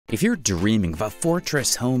If you're dreaming of a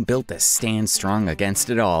fortress home built to stand strong against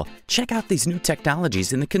it all, check out these new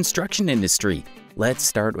technologies in the construction industry. Let's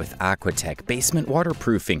start with Aquatech Basement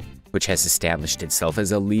Waterproofing, which has established itself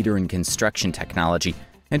as a leader in construction technology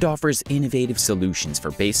and offers innovative solutions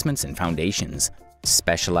for basements and foundations.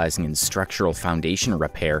 Specializing in structural foundation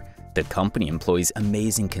repair, the company employs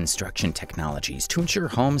amazing construction technologies to ensure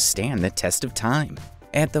homes stand the test of time.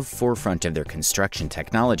 At the forefront of their construction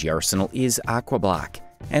technology arsenal is Aquablock,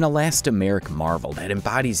 an elastomeric marvel that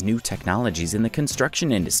embodies new technologies in the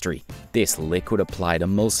construction industry. This liquid-applied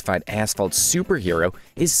emulsified asphalt superhero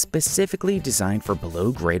is specifically designed for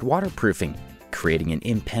below-grade waterproofing, creating an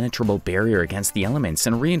impenetrable barrier against the elements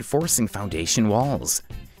and reinforcing foundation walls.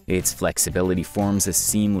 Its flexibility forms a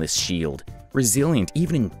seamless shield, resilient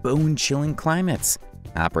even in bone-chilling climates.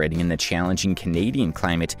 Operating in the challenging Canadian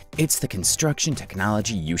climate, it's the construction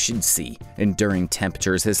technology you should see, enduring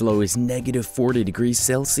temperatures as low as -40 degrees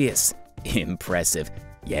Celsius. Impressive.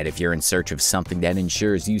 Yet if you're in search of something that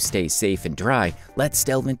ensures you stay safe and dry, let's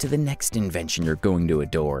delve into the next invention you're going to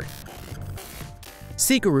adore.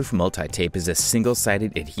 Curated Multi-Tape is a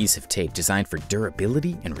single-sided adhesive tape designed for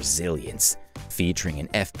durability and resilience. Featuring an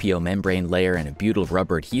FPO membrane layer and a butyl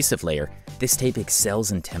rubber adhesive layer, this tape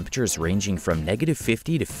excels in temperatures ranging from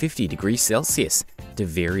 -50 to 50 degrees Celsius to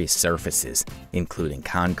various surfaces, including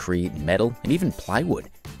concrete, metal, and even plywood.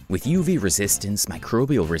 With UV resistance,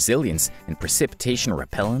 microbial resilience, and precipitation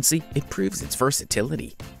repellency, it proves its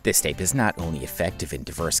versatility. This tape is not only effective in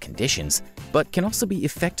diverse conditions, but can also be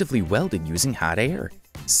effectively welded using hot air.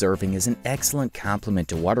 Serving as an excellent complement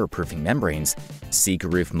to waterproofing membranes,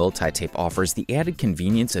 Curated Multi-Tape offers the added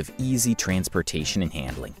convenience of easy transportation and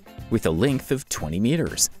handling, with a length of 20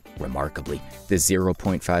 meters. Remarkably, the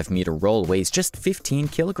 0.5 meter roll weighs just 15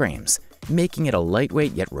 kilograms, making it a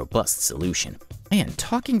lightweight yet robust solution. And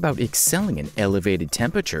talking about excelling in elevated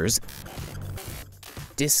temperatures,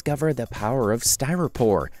 discover the power of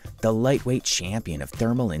Styropor, the lightweight champion of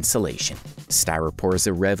thermal insulation. Styropor is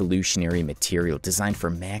a revolutionary material designed for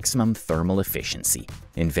maximum thermal efficiency.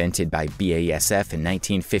 Invented by BASF in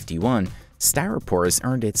 1951, Styropor has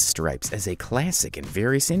earned its stripes as a classic in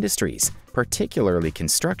various industries, particularly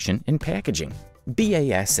construction and packaging.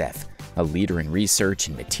 BASF, a leader in research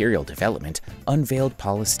and material development, unveiled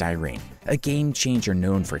polystyrene, a game-changer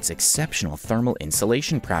known for its exceptional thermal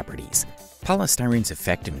insulation properties. Polystyrene's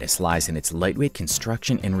effectiveness lies in its lightweight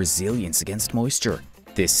construction and resilience against moisture.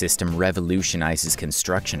 This system revolutionizes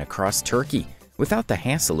construction across Turkey without the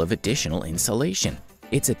hassle of additional insulation.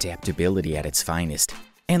 It's adaptability at its finest.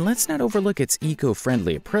 And let's not overlook its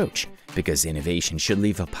eco-friendly approach, because innovation should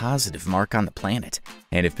leave a positive mark on the planet.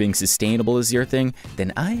 And if being sustainable is your thing,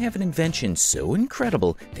 then I have an invention so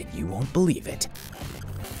incredible that you won't believe it.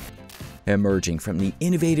 Emerging from the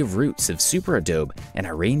innovative roots of SuperAdobe, an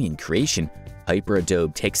Iranian creation,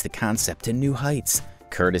 HyperAdobe takes the concept to new heights,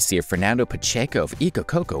 courtesy of Fernando Pacheco of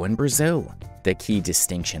EcoCoco in Brazil. The key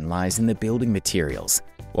distinction lies in the building materials.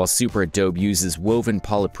 While SuperAdobe uses woven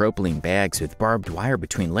polypropylene bags with barbed wire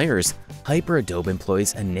between layers, HyperAdobe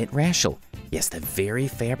employs a knit rachel. Yes, the very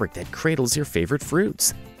fabric that cradles your favorite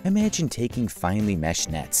fruits. Imagine taking finely meshed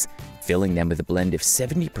nets, filling them with a blend of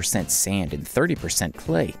 70% sand and 30%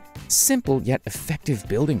 clay. Simple yet effective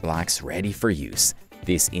building blocks ready for use.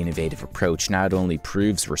 This innovative approach not only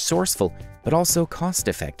proves resourceful, but also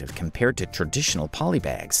cost-effective compared to traditional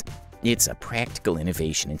polybags. It's a practical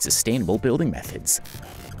innovation in sustainable building methods.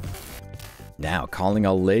 Now calling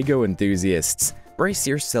all LEGO enthusiasts, brace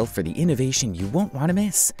yourself for the innovation you won't want to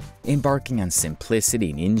miss. Embarking on simplicity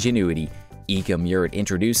and ingenuity, EcoMurid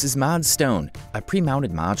introduces ModStone, a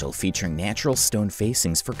pre-mounted module featuring natural stone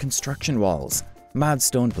facings for construction walls.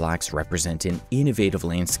 ModStone blocks represent an innovative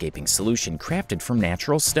landscaping solution crafted from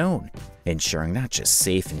natural stone, ensuring not just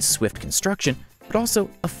safe and swift construction, but also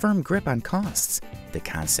a firm grip on costs. The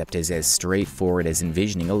concept is as straightforward as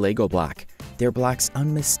envisioning a Lego block. Their blocks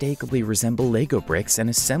unmistakably resemble Lego bricks and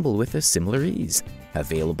assemble with a similar ease.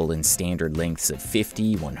 Available in standard lengths of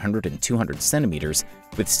 50, 100, and 200 centimeters,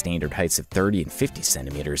 with standard heights of 30 and 50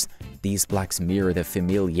 centimeters, these blocks mirror the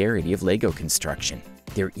familiarity of Lego construction.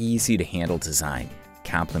 Their easy-to-handle design,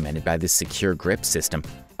 complemented by the secure grip system,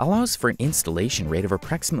 allows for an installation rate of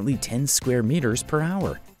approximately 10 square meters per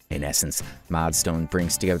hour. In essence, ModStone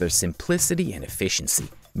brings together simplicity and efficiency,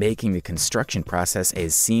 making the construction process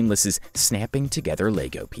as seamless as snapping together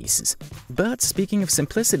Lego pieces. But speaking of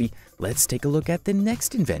simplicity, let's take a look at the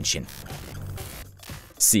next invention.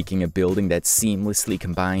 Seeking a building that seamlessly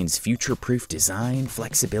combines future-proof design,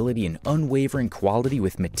 flexibility, and unwavering quality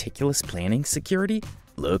with meticulous planning security?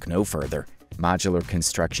 Look no further. Modular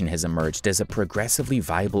construction has emerged as a progressively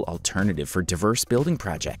viable alternative for diverse building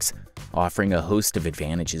projects, offering a host of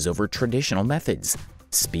advantages over traditional methods: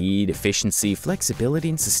 speed, efficiency, flexibility,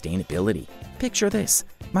 and sustainability. Picture this: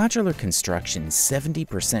 modular construction's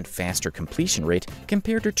 70% faster completion rate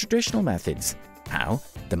compared to traditional methods. How?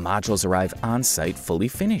 The modules arrive on-site fully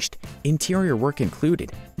finished, interior work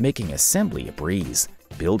included, making assembly a breeze.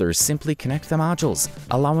 Builders simply connect the modules,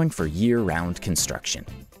 allowing for year-round construction.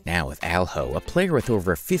 Now with Alho, a player with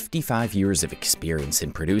over 55 years of experience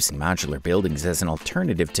in producing modular buildings as an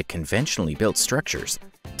alternative to conventionally built structures,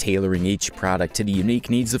 tailoring each product to the unique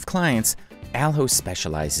needs of clients, Alho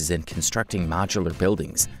specializes in constructing modular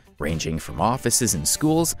buildings, ranging from offices and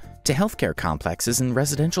schools to healthcare complexes and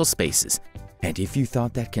residential spaces. And if you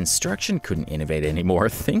thought that construction couldn't innovate anymore,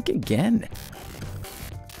 think again.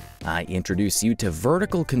 I introduce you to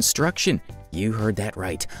vertical construction. You heard that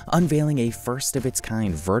right, unveiling a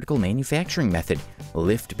first-of-its-kind vertical manufacturing method.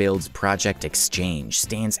 Lift Build's Project Exchange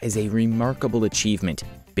stands as a remarkable achievement,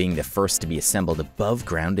 being the first to be assembled above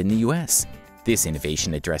ground in the US. This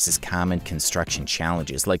innovation addresses common construction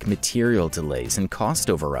challenges like material delays and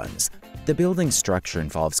cost overruns. The building structure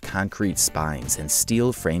involves concrete spines and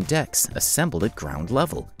steel frame decks assembled at ground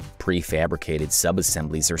level. Prefabricated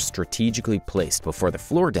subassemblies are strategically placed before the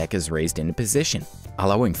floor deck is raised into position,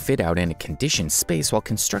 allowing fit-out in a conditioned space while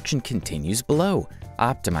construction continues below,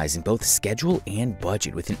 optimizing both schedule and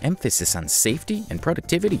budget with an emphasis on safety and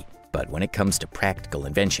productivity. But when it comes to practical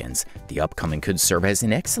inventions, the upcoming could serve as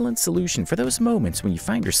an excellent solution for those moments when you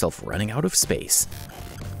find yourself running out of space.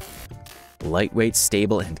 Lightweight,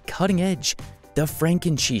 stable, and cutting-edge, the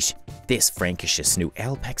Frankenschicht. This Frankisches new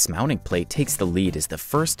Alpex mounting plate takes the lead as the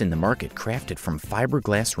first in the market crafted from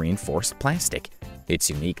fiberglass reinforced plastic. Its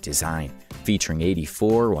unique design, featuring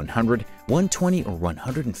 84, 100, 120, or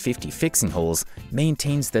 150 fixing holes,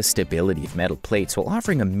 maintains the stability of metal plates while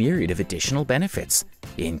offering a myriad of additional benefits.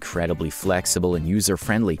 Incredibly flexible and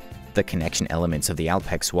user-friendly, the connection elements of the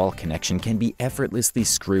Alpex wall connection can be effortlessly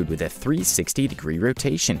screwed with a 360-degree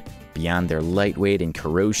rotation. Beyond their lightweight and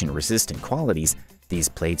corrosion-resistant qualities, these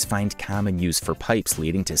plates find common use for pipes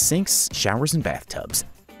leading to sinks, showers, and bathtubs.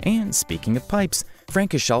 And speaking of pipes,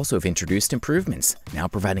 Frankish also have introduced improvements, now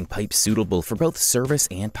providing pipes suitable for both service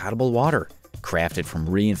and potable water. Crafted from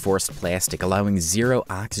reinforced plastic allowing zero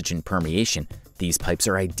oxygen permeation, these pipes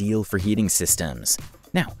are ideal for heating systems.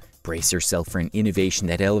 Now, brace yourself for an innovation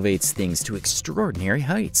that elevates things to extraordinary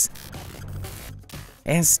heights.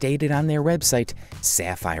 As stated on their website,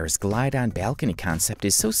 Sapphire's glide-on balcony concept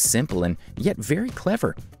is so simple and yet very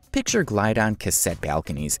clever. Picture glide-on cassette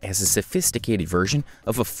balconies as a sophisticated version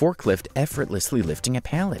of a forklift effortlessly lifting a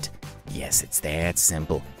pallet. Yes, it's that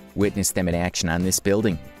simple. Witness them in action on this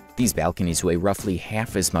building. These balconies weigh roughly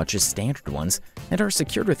half as much as standard ones and are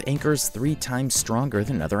secured with anchors 3 times stronger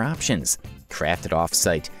than other options. Crafted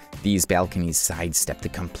off-site, these balconies sidestep the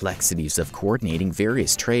complexities of coordinating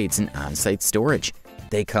various trades and on-site storage.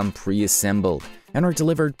 They come pre-assembled and are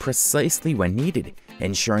delivered precisely when needed,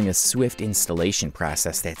 ensuring a swift installation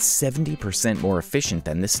process that's 70% more efficient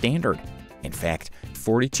than the standard. In fact,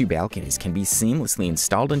 42 balconies can be seamlessly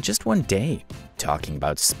installed in just one day. Talking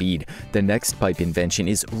about speed, the next pipe invention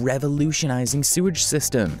is revolutionizing sewage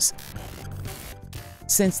systems.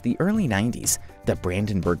 Since the early 90s, the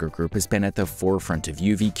Brandenburger Group has been at the forefront of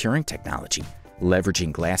UV curing technology,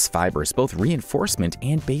 leveraging glass fiber as both reinforcement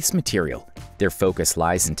and base material. Their focus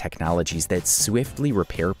lies in technologies that swiftly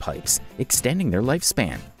repair pipes, extending their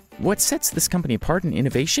lifespan. What sets this company apart in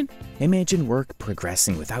innovation? Imagine work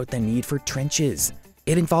progressing without the need for trenches.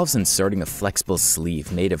 It involves inserting a flexible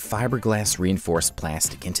sleeve made of fiberglass reinforced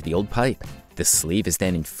plastic into the old pipe. The sleeve is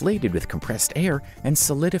then inflated with compressed air and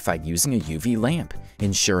solidified using a UV lamp,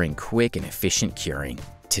 ensuring quick and efficient curing.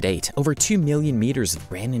 To date, over 2 million meters of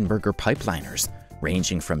Brandenburger pipeliners,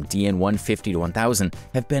 ranging from DN150 to 1000,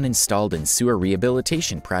 have been installed in sewer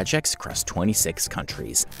rehabilitation projects across 26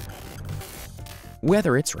 countries.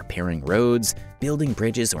 Whether it's repairing roads, building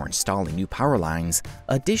bridges, or installing new power lines,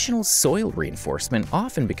 additional soil reinforcement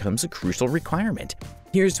often becomes a crucial requirement.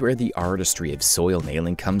 Here's where the artistry of soil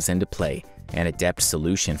nailing comes into play, an adept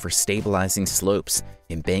solution for stabilizing slopes,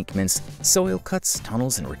 embankments, soil cuts,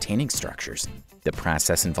 tunnels, and retaining structures. The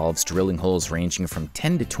process involves drilling holes ranging from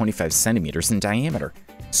 10 to 25 centimeters in diameter,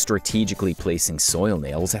 strategically placing soil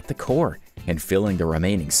nails at the core, and filling the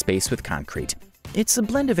remaining space with concrete. It's a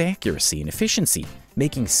blend of accuracy and efficiency,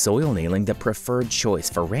 making soil nailing the preferred choice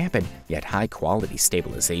for rapid yet high-quality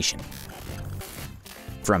stabilization.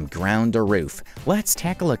 From ground to roof, let's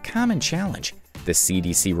tackle a common challenge: The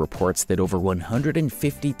CDC reports that over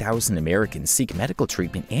 150,000 Americans seek medical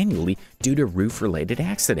treatment annually due to roof-related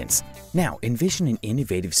accidents. Now, envision an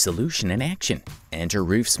innovative solution in action. Enter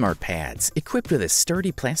Roof Smart Pads, equipped with a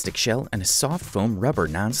sturdy plastic shell and a soft foam rubber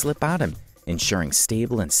non-slip bottom, ensuring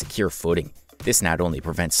stable and secure footing. This not only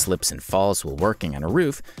prevents slips and falls while working on a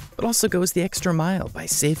roof, but also goes the extra mile by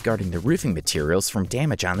safeguarding the roofing materials from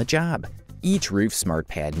damage on the job. Each Roof Smart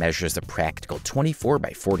Pad measures a practical 24 by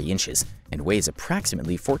 40 inches and weighs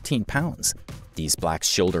approximately 14 pounds. These blocks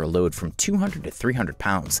shoulder a load from 200 to 300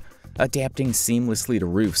 pounds, adapting seamlessly to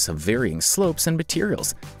roofs of varying slopes and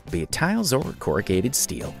materials, be it tiles or corrugated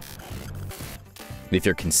steel. If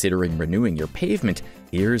you're considering renewing your pavement,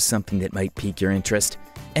 here's something that might pique your interest.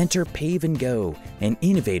 Enter Pave & Go, an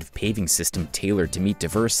innovative paving system tailored to meet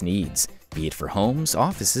diverse needs, be it for homes,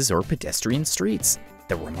 offices, or pedestrian streets.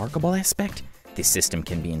 The remarkable aspect? This system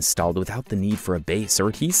can be installed without the need for a base or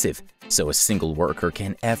adhesive, so a single worker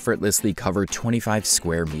can effortlessly cover 25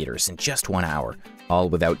 square meters in just 1 hour, all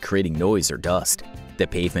without creating noise or dust. The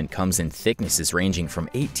pavement comes in thicknesses ranging from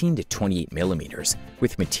 18 to 28 millimeters,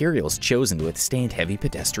 with materials chosen to withstand heavy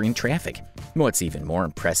pedestrian traffic. What's even more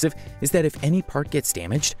impressive is that if any part gets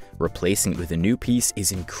damaged, replacing it with a new piece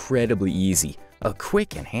is incredibly easy, a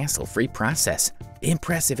quick and hassle-free process.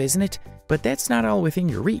 Impressive, isn't it? But that's not all within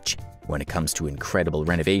your reach. When it comes to incredible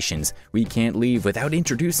renovations, we can't leave without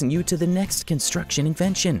introducing you to the next construction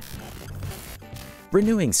invention.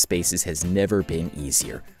 Renewing spaces has never been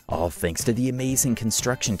easier, all thanks to the amazing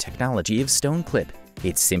construction technology of Stone Clip.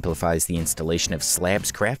 It simplifies the installation of slabs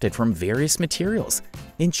crafted from various materials,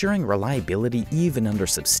 ensuring reliability even under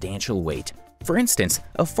substantial weight. For instance,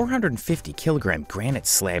 a 450-kilogram granite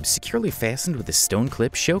slab securely fastened with a Stone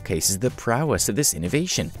Clip showcases the prowess of this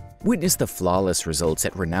innovation. Witness the flawless results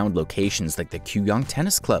at renowned locations like the Kooyong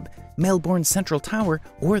Tennis Club, Melbourne Central Tower,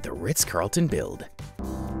 or the Ritz-Carlton Build.